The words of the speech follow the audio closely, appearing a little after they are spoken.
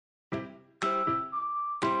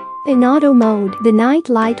In auto mode, the night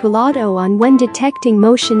light will auto on when detecting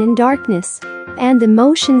motion in darkness. And the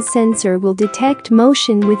motion sensor will detect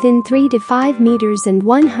motion within 3 to 5 meters and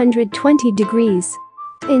 120 degrees.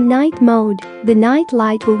 In night mode, the night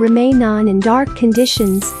light will remain on in dark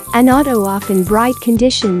conditions and auto off in bright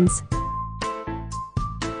conditions.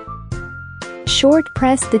 Short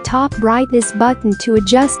press the top brightness button to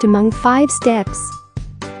adjust among 5 steps.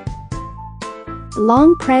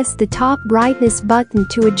 Long press the top brightness button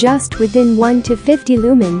to adjust within 1 to 50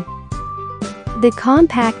 lumen. The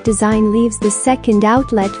compact design leaves the second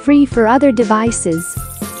outlet free for other devices.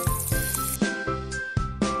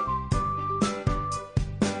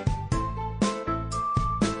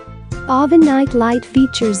 AUVON night light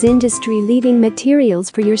features industry-leading materials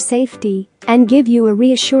for your safety and give you a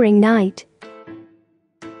reassuring night.